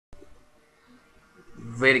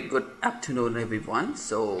Very good afternoon, everyone.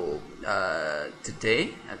 So today,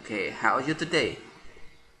 okay, how are you today?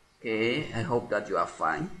 Okay, I hope that you are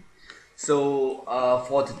fine. So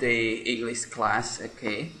for today English class,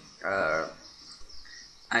 okay,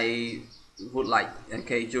 I would like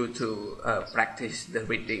you to practice the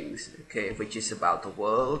readings, okay, which is about the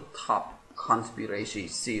world top conspiracy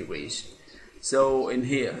series. So in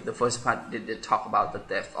here, the first part did talk about the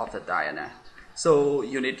death of the Diana. So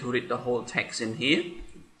you need to read the whole text in here,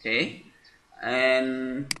 okay?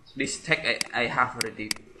 And this text I have already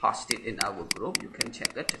posted in our group. You can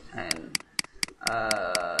check it. And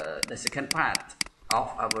the second part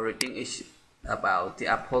of our reading is about the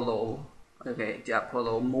Apollo. Okay, the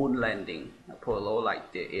Apollo moon landing. Apollo,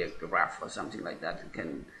 like the aircraft or something like that. You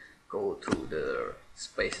can go through the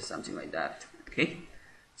space or something like that. Okay,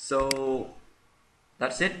 so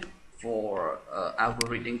that's it for our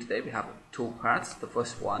reading today. We have two parts. The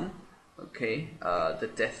first one, okay, the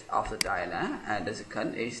death of the Diana, and the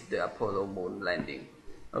second is the Apollo moon landing.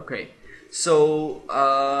 Okay, so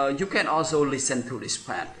you can also listen to this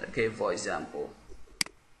part. Okay, for example,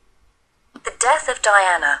 the death of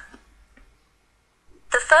Diana.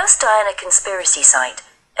 The first Diana conspiracy site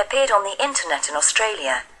appeared on the internet in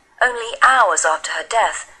Australia only hours after her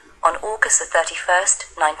death on August the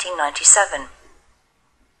 31st, 1997.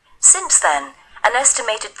 Since then, an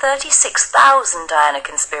estimated 36,000 Diana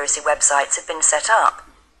conspiracy websites have been set up,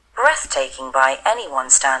 breathtaking by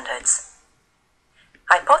anyone's standards.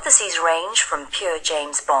 Hypotheses range from pure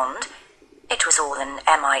James Bond, it was all an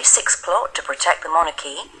MI6 plot to protect the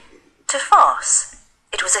monarchy, to farce,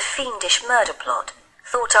 it was a fiendish murder plot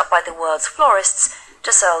thought up by the world's florists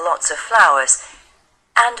to sell lots of flowers,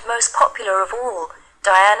 and most popular of all,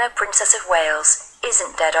 Diana, Princess of Wales,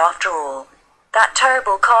 isn't dead after all. That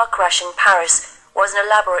terrible car crash in Paris was an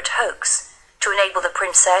elaborate hoax to enable the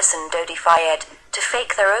princess and Dodi Fayed to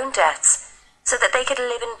fake their own deaths so that they could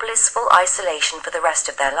live in blissful isolation for the rest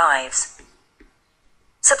of their lives.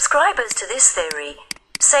 Subscribers to this theory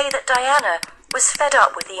say that Diana was fed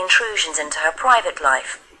up with the intrusions into her private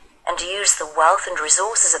life and used the wealth and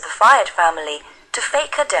resources of the Fayed family to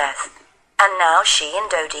fake her death, and now she and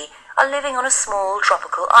Dodi are living on a small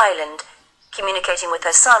tropical island, communicating with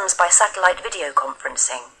her sons by satellite video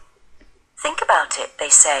conferencing. Think about it, they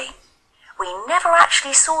say. We never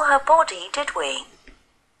actually saw her body, did we?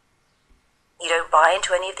 You don't buy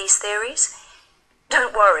into any of these theories?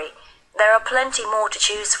 Don't worry, there are plenty more to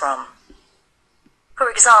choose from. For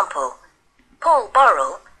example, Paul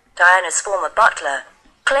Burrell, Diana's former butler,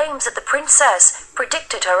 claims that the princess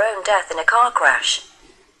predicted her own death in a car crash.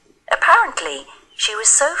 Apparently, she was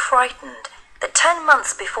so frightened that 10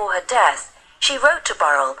 months before her death, she wrote to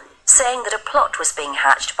Burrell saying that a plot was being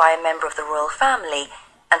hatched by a member of the royal family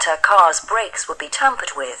and her car's brakes would be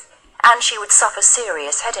tampered with and she would suffer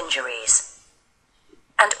serious head injuries.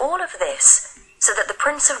 And all of this so that the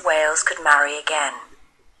Prince of Wales could marry again.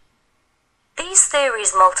 These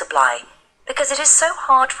theories multiply because it is so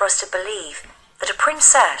hard for us to believe that a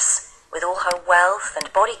princess, with all her wealth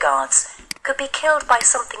and bodyguards, could be killed by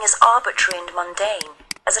something as arbitrary and mundane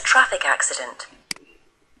as a traffic accident.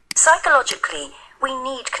 Psychologically, we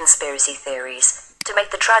need conspiracy theories to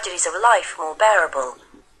make the tragedies of life more bearable,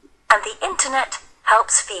 and the internet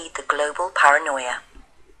helps feed the global paranoia.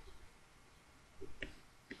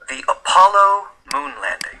 The Apollo moon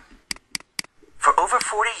landing. For over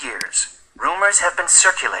 40 years, rumors have been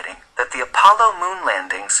circulating that the Apollo moon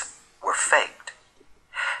landings were faked.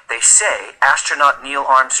 They say astronaut Neil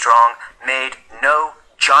Armstrong made no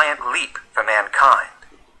giant leap for mankind.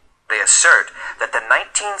 They assert that the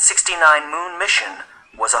 1969 moon mission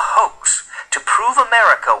was a hoax to prove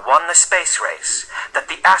America won the space race, that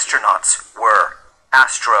the astronauts were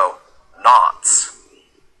astronauts.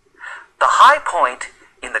 The high point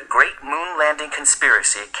in the Great Moon Landing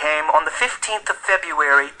Conspiracy came on the 15th of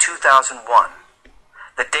February 2001,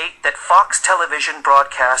 the date that Fox Television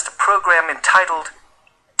broadcast a program entitled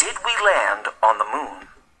Did We Land on the Moon?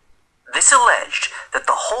 This alleged that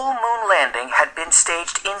the whole moon landing had been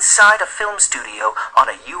staged inside a film studio on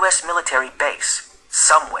a U.S. military base,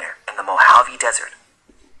 somewhere in the Mojave Desert.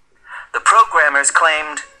 The programmers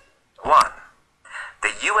claimed, 1.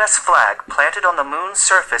 The U.S. flag planted on the moon's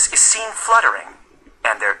surface is seen fluttering,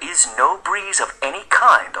 and there is no breeze of any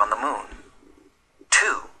kind on the moon.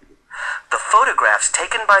 2. The photographs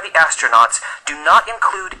taken by the astronauts do not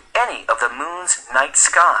include any of the moon's night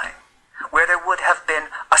sky, where there would have been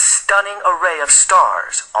a stunning array of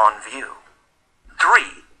stars on view. 3.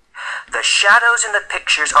 The shadows in the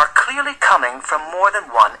pictures are clearly coming from more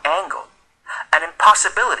than one angle, an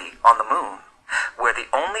impossibility on the moon, where the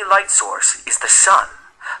only light source is the sun,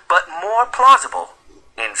 but more plausible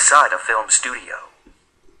inside a film studio.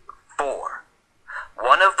 4.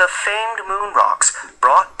 One of the famed moon rocks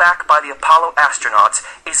brought back by the Apollo astronauts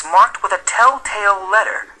is marked with a telltale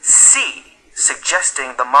letter, C,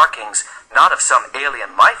 suggesting the markings not of some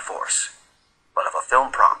alien life force, but of a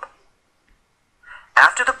film prop.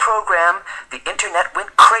 After the program, the internet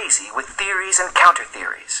went crazy with theories and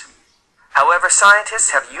counter-theories. However,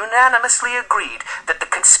 scientists have unanimously agreed that the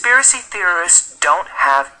conspiracy theorists don't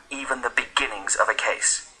have even the beginnings of a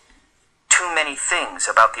case. Too many things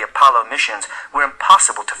about the Apollo missions were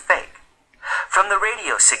impossible to fake. From the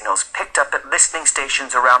radio signals picked up at listening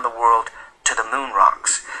stations around the world to the moon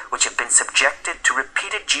rocks, which have been subjected to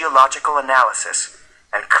repeated geological analysis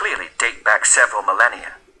and clearly date back several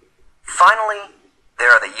millennia. Finally,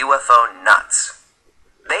 there are the UFO nuts.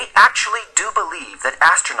 They actually do believe that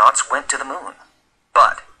astronauts went to the moon,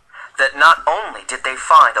 but that not only did they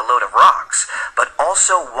find a load of rocks, but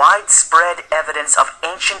also widespread evidence of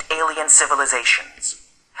ancient alien civilizations.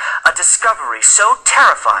 A discovery so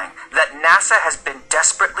terrifying that NASA has been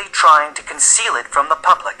desperately trying to conceal it from the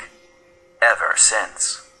public ever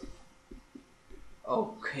since.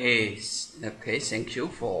 Okay, thank you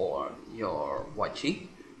for your watching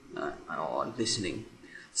or listening.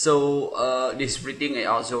 So this reading I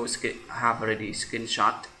also have already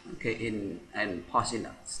screenshot, and post it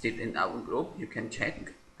still in our group. You can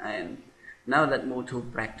check. And now let's move to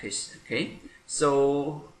practice.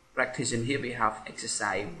 So practice in here we have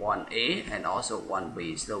exercise 1A and also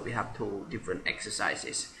 1B. So we have two different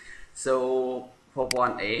exercises. So for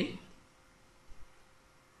 1A, you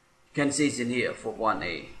can see it in here. For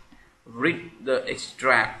 1A, read the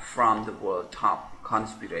extract from the World Top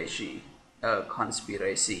Conspiracy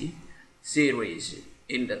series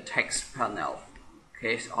in the text panel,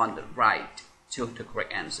 on the right. Choose the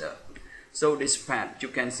correct answer. So this part you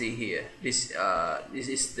can see here. This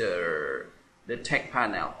is the text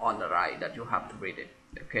panel on the right that you have to read it.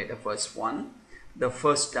 The first one, the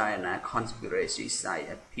first Diana conspiracy site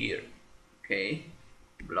appeared.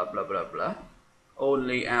 Blah blah blah blah.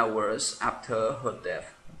 Only hours after her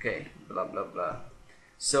death. Blah blah blah.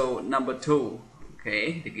 So number 2.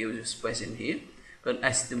 They give you space in here. An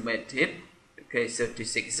estimated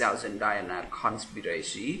 36,000 Diana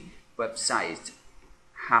conspiracy websites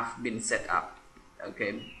have been set up.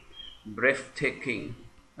 Breathtaking.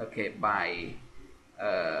 By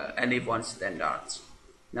anyone's standards.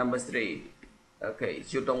 Number 3.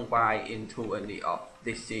 You don't buy into any of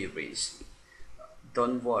this series.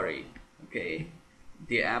 Don't worry.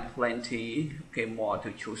 There are plenty more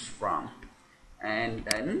to choose from. And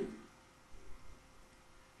then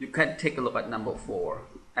you can take a look at number 4.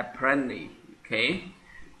 Apparently,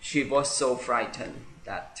 she was so frightened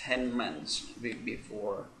that 10 months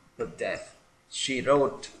before her death, she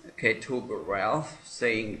wrote to Ralph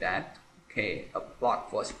saying that a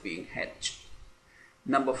plot was being hatched.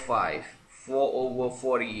 Number 5. For over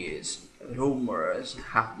 40 years, rumors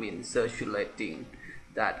have been circulating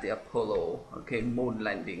that the Apollo moon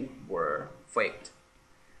landing were faked.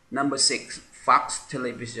 Number 6. Fox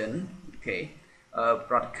Television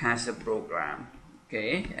broadcast a program,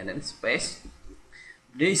 and then space.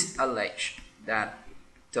 This alleged that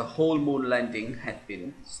the whole moon landing had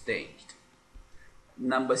been staged.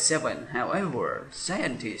 Number 7. However,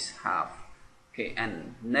 scientists have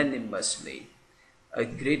unanimously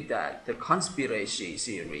agreed that the conspiracy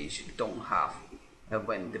series don't have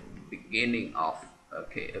when the beginning of a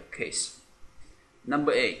case.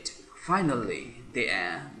 Number 8. Finally, there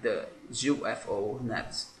are the UFO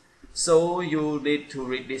nuts. So you need to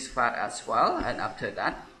read this part as well, and after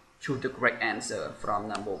that choose the correct answer from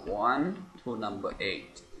number 1 to number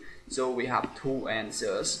 8. So we have 2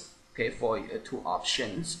 answers, for 2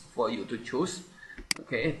 options for you to choose.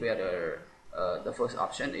 Whether the first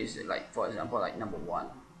option is for example, number 1.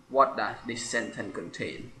 What does this sentence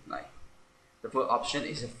contain? The first option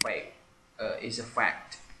is a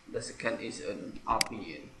fact. The second is an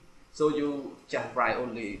opinion. So you just write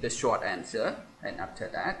only the short answer, and after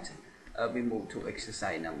that we move to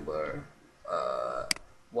exercise number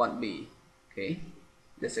 1B.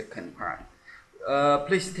 The second part.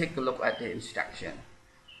 Please take a look at the instruction.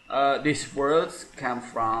 These words come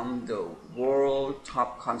from the World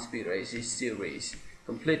Top Conspiracy series.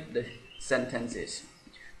 Complete the sentences.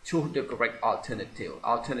 Choose the correct alternative.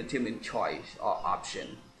 Alternative means choice or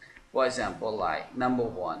option. For example, number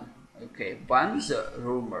 1. Once a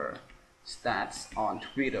rumor starts on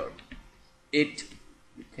Twitter, it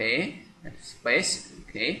space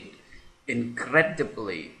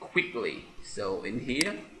incredibly quickly. So in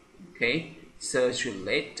here,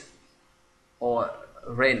 circulate or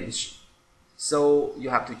range. So you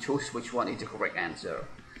have to choose which one is the correct answer.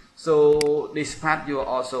 So this part you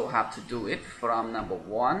also have to do it from number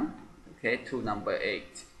 1, okay, to number 8.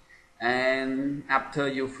 And after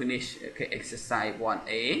you finish, okay, exercise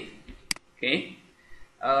 1A, okay,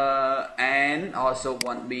 and also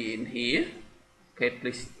 1B in here, okay,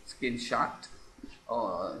 please screenshot,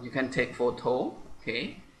 or you can take photo,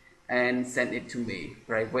 okay, and send it to me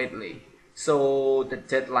privately. So the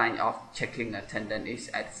deadline of checking attendance is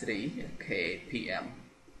at 3 p.m.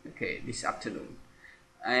 okay, this afternoon.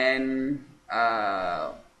 And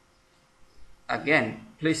again,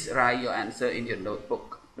 please write your answer in your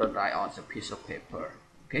notebook. Don't write on a piece of paper.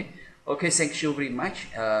 Okay, thank you very much.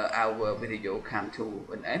 Our video come to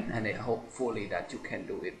an end, and I hopefully that you can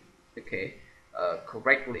do it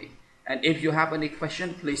correctly. And if you have any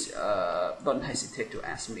question, please don't hesitate to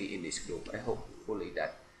ask me in this group. I hopefully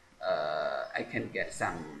that I can get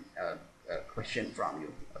some question from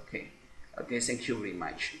you. Okay, thank you very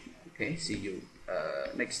much. Okay, see you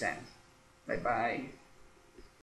next time. Bye bye.